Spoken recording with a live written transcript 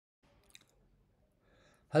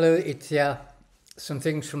Hello, Itziar. Some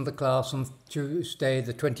things from the class on Tuesday,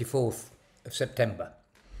 the 24th of September.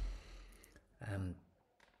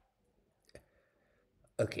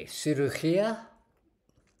 Cirugía,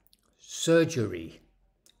 surgery.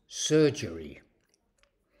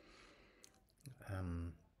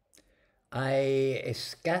 Hay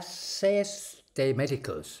escasez de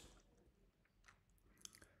médicos.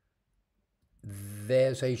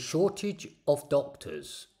 There's a shortage of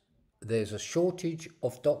doctors. There's a shortage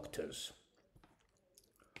of doctors.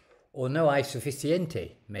 O no hay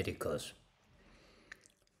suficiente médicos.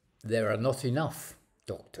 There are not enough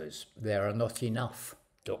doctors. There are not enough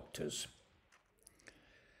doctors.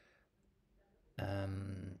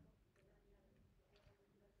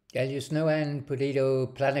 Ellos no han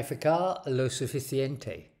podido planificar lo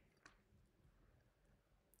suficiente.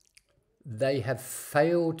 They have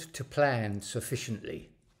failed to plan sufficiently.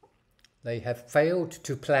 They have failed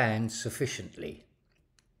to plan sufficiently.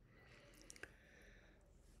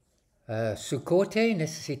 Su corte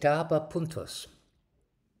necesitaba puntos.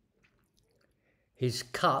 His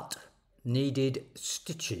cut needed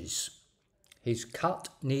stitches. His cut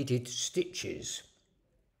needed stitches.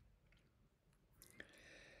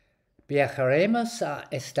 Viajaremos a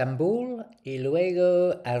Estambul y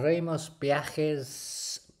luego haremos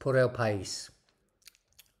viajes por el país.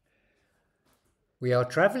 We are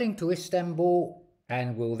traveling to Istanbul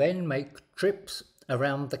and will then make trips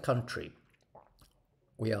around the country.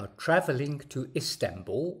 We are traveling to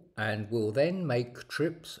Istanbul and will then make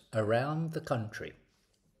trips around the country.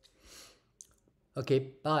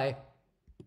 Okay, bye.